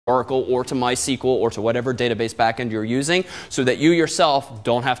Oracle or to MySQL or to whatever database backend you're using, so that you yourself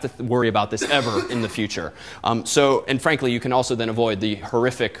don't have to worry about this ever in the future. And frankly, you can also then avoid the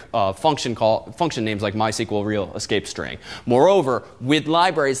horrific function names like MySQL real escape string. Moreover, with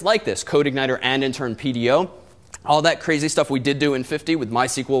libraries like this, CodeIgniter and in turn PDO, all that crazy stuff we did do in 50 with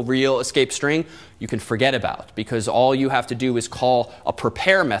MySQL real escape string, you can forget about, because all you have to do is call a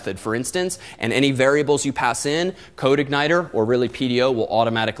prepare method, for instance, and any variables you pass in, CodeIgniter or really PDO will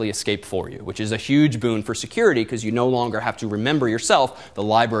automatically escape for you, which is a huge boon for security because you no longer have to remember yourself. The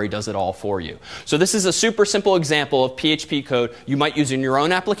library does it all for you. So this is a super simple example of PHP code you might use in your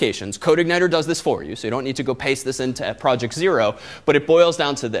own applications. CodeIgniter does this for you, so you don't need to go paste this into Project Zero, but it boils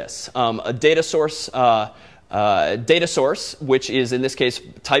down to this. A data source, which is in this case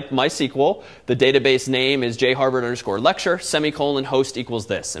type MySQL. The database name is jharvard_lecture, semicolon, host equals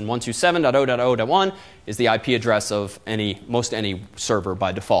this. And 127.0.0.1 is the IP address of most any server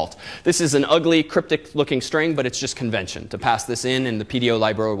by default. This is an ugly, cryptic looking string, but it's just convention to pass this in, and the PDO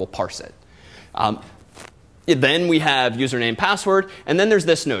library will parse it. Then we have username, password, and then there's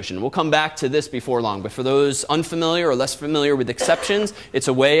this notion. We'll come back to this before long, but for those unfamiliar or less familiar with exceptions, it's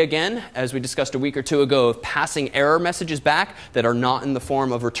a way, again, as we discussed a week or two ago, of passing error messages back that are not in the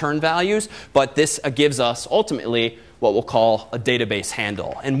form of return values, but this gives us ultimately what we'll call a database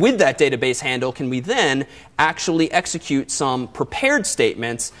handle. And with that database handle, can we then actually execute some prepared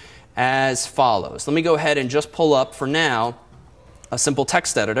statements as follows. Let me go ahead and just pull up, for now, a simple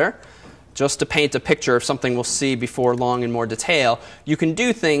text editor, just to paint a picture of something we'll see before long in more detail. You can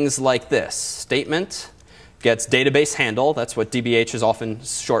do things like this. Statement gets database handle. That's what DBH is often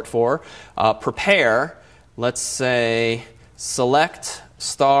short for. Prepare, let's say select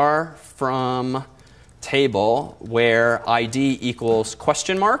star from table where ID equals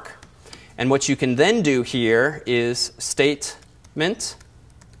question mark. And what you can then do here is statement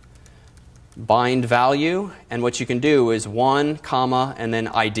bind value, and what you can do is 1, comma, and then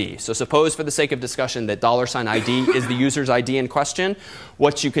ID. So suppose for the sake of discussion that $ID is the user's ID in question.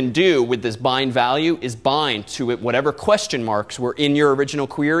 What you can do with this bind value is bind to it whatever question marks were in your original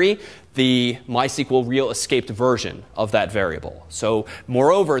query, the MySQL real escaped version of that variable. So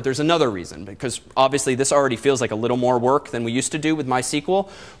moreover, there's another reason, because obviously this already feels like a little more work than we used to do with MySQL.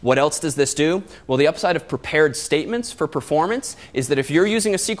 What else does this do? Well, the upside of prepared statements for performance is that if you're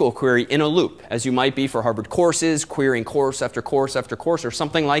using a SQL query in a loop, as you might be for Harvard courses, querying course after course after course or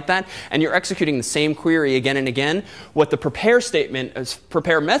something like that, and you're executing the same query again and again, what the prepare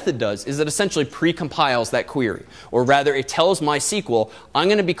method does is it essentially pre-compiles that query. Or rather, it tells MySQL, I'm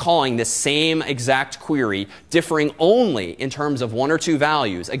going to be calling this same exact query, differing only in terms of 1 or 2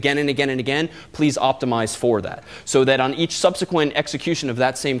 values, again and again and again. Please optimize for that, so that on each subsequent execution of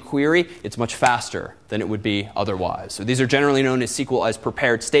that same query, it's much faster than it would be otherwise. So these are generally known as SQL as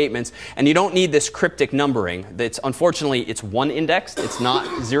prepared statements, and you don't need this cryptic numbering. Unfortunately, it's 1 indexed, it's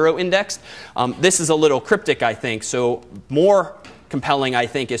not 0 indexed. This is a little cryptic, I think, so more compelling, I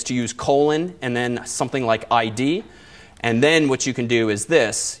think, is to use colon and then something like ID. And then what you can do is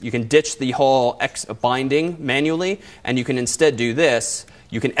this. You can ditch the whole binding manually, and you can instead do this.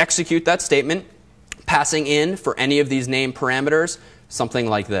 You can execute that statement, passing in for any of these name parameters, something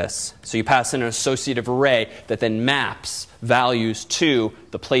like this. So you pass in an associative array that then maps values to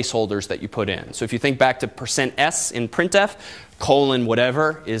the placeholders that you put in. So if you think back to %s in printf, colon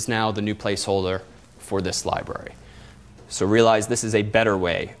whatever is now the new placeholder for this library. So realize this is a better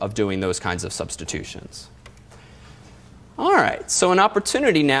way of doing those kinds of substitutions. All right, so an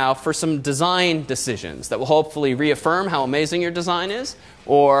opportunity now for some design decisions that will hopefully reaffirm how amazing your design is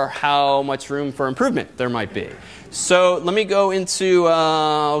or how much room for improvement there might be. So let me go into,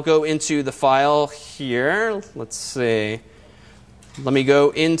 I'll go into the file here. Let's see. Let me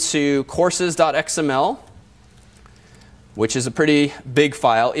go into courses.xml, which is a pretty big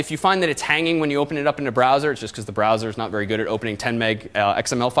file. If you find that it's hanging when you open it up in a browser, it's just because the browser is not very good at opening 10 meg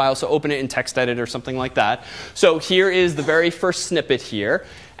XML files. So open it in TextEdit or something like that. So here is the very first snippet here.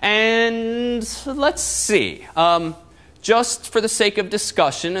 And let's see. Just for the sake of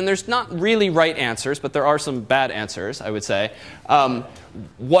discussion, and there's not really right answers, but there are some bad answers, I would say. How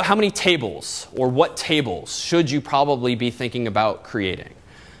many tables or what tables should you probably be thinking about creating?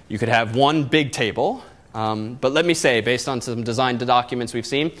 You could have one big table. But let me say, based on some design documents we've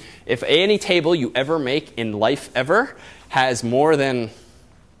seen, if any table you ever make in life ever has more than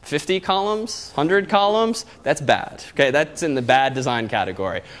 50 columns, 100 columns, that's bad. Okay, that's in the bad design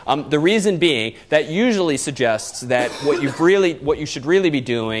category. The reason being that usually suggests that what you should really be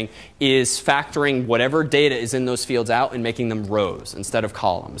doing is factoring whatever data is in those fields out and making them rows instead of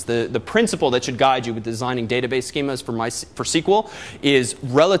columns. The principle that should guide you with designing database schemas for SQL is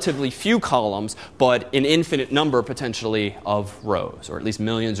relatively few columns, but an infinite number potentially of rows, or at least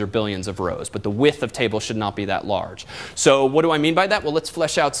millions or billions of rows. But the width of tables should not be that large. So what do I mean by that? Well, let's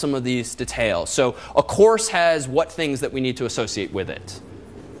flesh out some of these details. So a course has what things that we need to associate with it?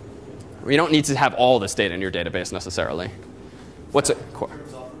 We don't need to have all this data in your database necessarily. What's it?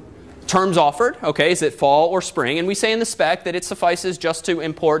 Terms offered. Okay, is it fall or spring? And we say in the spec that it suffices just to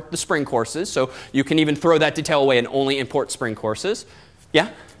import the spring courses. So you can even throw that detail away and only import spring courses. Yeah?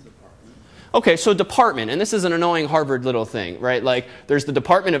 Okay, so department, and this is an annoying Harvard little thing, right? Like, there's the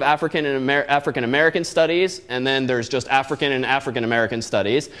Department of African American Studies, and then there's just African and African American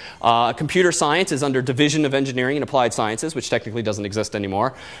Studies. Computer science is under Division of Engineering and Applied Sciences, which technically doesn't exist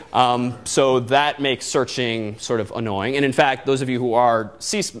anymore. So that makes searching sort of annoying. And in fact, those of you who are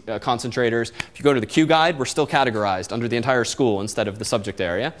C concentrators, if you go to the Q guide, we're still categorized under the entire school instead of the subject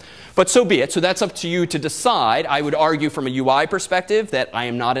area. But so be it. So that's up to you to decide. I would argue from a UI perspective that I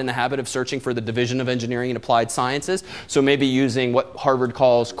am not in the habit of searching for the Division of Engineering and Applied Sciences. So maybe using what Harvard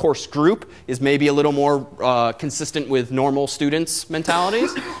calls course group is maybe a little more consistent with normal students'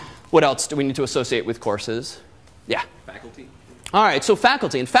 mentalities. What else do we need to associate with courses? Yeah? Faculty. All right, so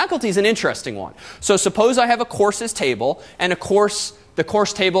faculty. And faculty is an interesting one. So suppose I have a courses table, and the course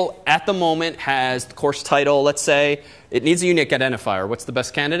table at the moment has the course title, let's say. It needs a unique identifier. What's the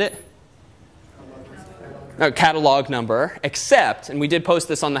best candidate? Catalog number, except, and we did post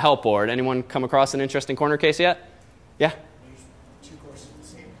this on the help board. Anyone come across an interesting corner case yet? Yeah? Two courses with the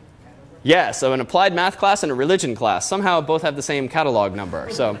same catalog? Yeah, so an applied math class and a religion class. Somehow both have the same catalog number.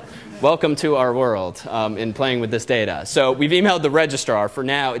 So welcome to our world in playing with this data. So we've emailed the registrar. For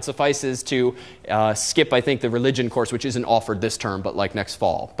now, it suffices to skip, I think, the religion course, which isn't offered this term, but like next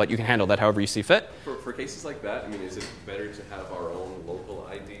fall. But you can handle that however you see fit. For cases like that, I mean, is it better to have our own local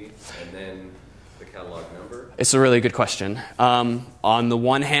ID and then the catalog number? It's a really good question. On the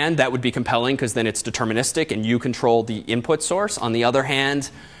one hand, that would be compelling because then it's deterministic and you control the input source. On the other hand,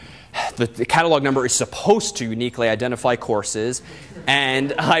 the catalog number is supposed to uniquely identify courses.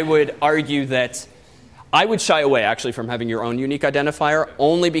 And I would argue that I would shy away actually from having your own unique identifier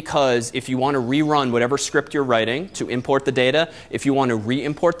only because if you want to rerun whatever script you're writing to import the data, if you want to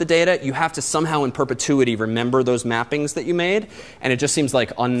re-import the data, you have to somehow in perpetuity remember those mappings that you made. And it just seems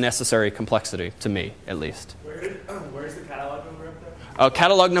like unnecessary complexity to me, at least. Where's the catalog number up there?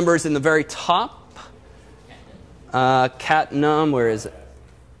 Catalog number is in the very top. Cat num, where is it?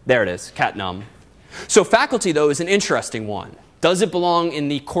 There it is, cat num. So faculty, though, is an interesting one. Does it belong in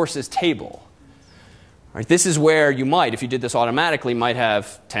the courses table? Right, this is where you might, if you did this automatically, might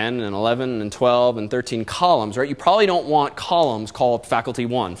have 10 and 11 and 12 and 13 columns. Right? You probably don't want columns called faculty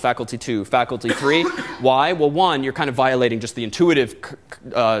 1, faculty 2, faculty 3. Why? Well, one, you're kind of violating just the intuitive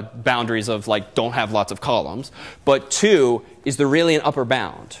boundaries of like don't have lots of columns. But two, is there really an upper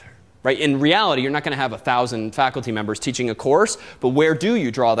bound? Right? In reality, you're not going to have 1,000 faculty members teaching a course, but where do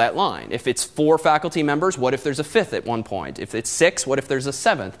you draw that line? If it's 4 faculty members, what if there's a 5th at one point? If it's 6, what if there's a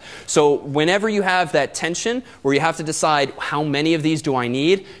 7th? So whenever you have that tension where you have to decide how many of these do I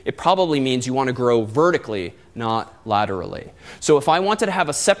need, it probably means you want to grow vertically, not laterally. So if I wanted to have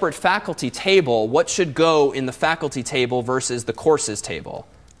a separate faculty table, what should go in the faculty table versus the courses table?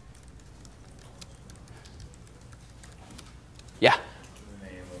 Yeah?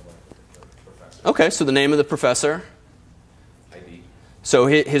 Okay, so the name of the professor. ID. So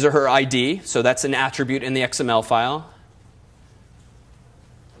his or her ID. So that's an attribute in the XML file.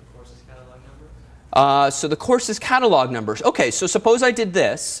 The course's catalog number? So the course's catalog numbers. Okay, so suppose I did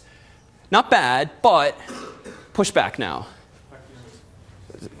this. Not bad, but push back now. I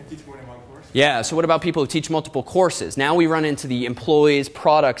teach more than one course? Yeah, so what about people who teach multiple courses? Now we run into the employees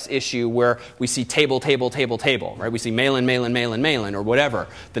products issue where we see table, table, table, table, right? We see mail-in, mail-in, mail-in, mail-in, or whatever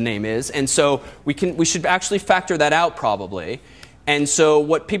the name is. And so we should actually factor that out probably. And so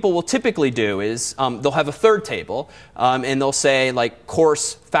what people will typically do is they'll have a third table, and they'll say like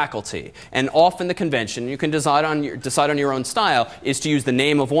course faculty. And often the convention, you can decide on your own style, is to use the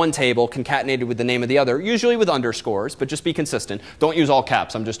name of one table concatenated with the name of the other, usually with underscores, but just be consistent. Don't use all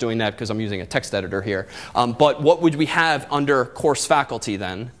caps. I'm just doing that because I'm using a text editor here. But what would we have under course faculty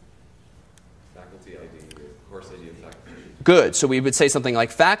then? Faculty ID, course ID of faculty. Good. So we would say something like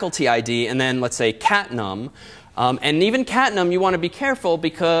faculty ID, and then let's say cat num. And even Catnum, you want to be careful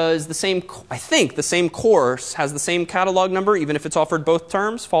because I think the same course has the same catalog number, even if it's offered both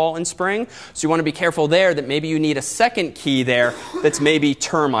terms, fall and spring. So you want to be careful there that maybe you need a second key there that's maybe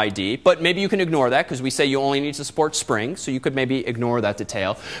term ID. But maybe you can ignore that because we say you only need to support spring. So you could maybe ignore that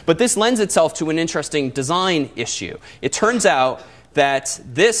detail. But this lends itself to an interesting design issue. It turns out that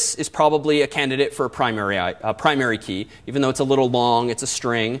this is probably a candidate for a primary key, even though it's a little long, it's a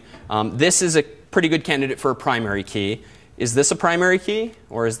string. This is a pretty good candidate for a primary key. Is this a primary key,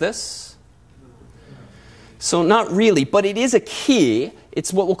 or is this? So not really, but it is a key.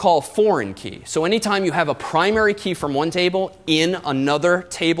 It's what we'll call a foreign key. So anytime you have a primary key from one table in another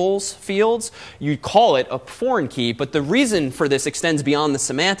table's fields, you call it a foreign key. But the reason for this extends beyond the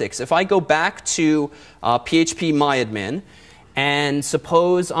semantics. If I go back to PHP myadmin, and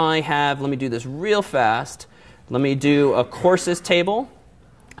suppose I have, let me do this real fast. Let me do a courses table.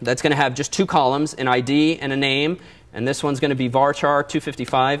 That's going to have just 2 columns, an ID and a name. And this one's going to be varchar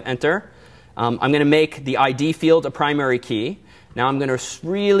 255, enter. I'm going to make the ID field a primary key. Now I'm going to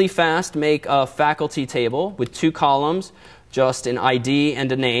really fast make a faculty table with 2 columns, just an ID and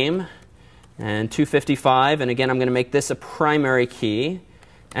a name, and 255. And again, I'm going to make this a primary key,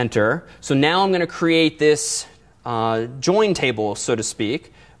 enter. So now I'm going to create this join table, so to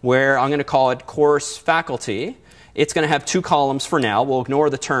speak, where I'm going to call it course faculty. It's going to have 2 columns for now. We'll ignore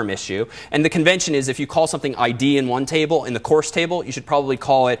the term issue. And the convention is if you call something ID in one table, in the course table, you should probably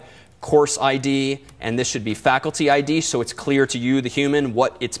call it course ID, and this should be faculty ID, so it's clear to you, the human,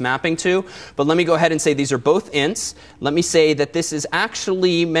 what it's mapping to. But let me go ahead and say these are both ints. Let me say that this is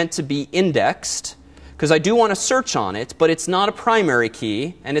actually meant to be indexed, because I do want to search on it, but it's not a primary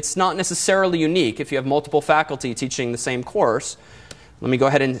key, and it's not necessarily unique if you have multiple faculty teaching the same course. Let me go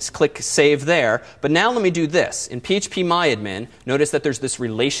ahead and click Save there. But now let me do this. In PHP myadmin, notice that there's this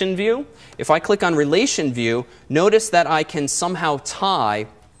relation view. If I click on relation view, notice that I can somehow tie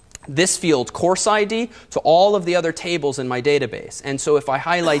this field, course ID, to all of the other tables in my database. And so if I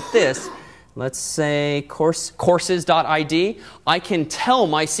highlight this, let's say courses.id, I can tell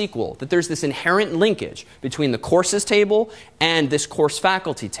MySQL that there's this inherent linkage between the courses table and this course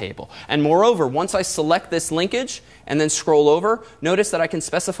faculty table. And moreover, once I select this linkage and then scroll over, notice that I can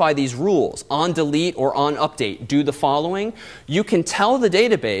specify these rules. On delete or on update, do the following. You can tell the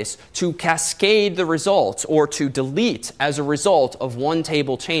database to cascade the results or to delete as a result of one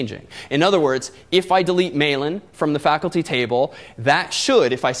table changing. In other words, if I delete Malin from the faculty table, that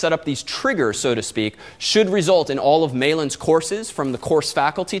should, if I set up these triggers, so to speak, should result in all of Malin's courses from the course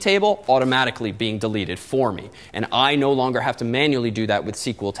faculty table automatically being deleted for me. And I no longer have to manually do that with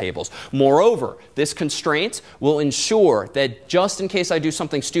SQL tables. Moreover, this constraint will ensure that just in case I do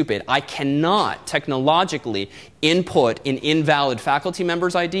something stupid, I cannot technologically input an invalid faculty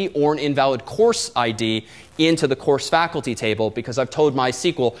member's ID or an invalid course ID into the course faculty table because I've told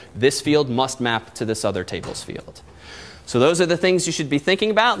MySQL this field must map to this other table's field. So those are the things you should be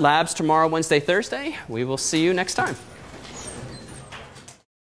thinking about. Labs tomorrow, Wednesday, Thursday. We will see you next time.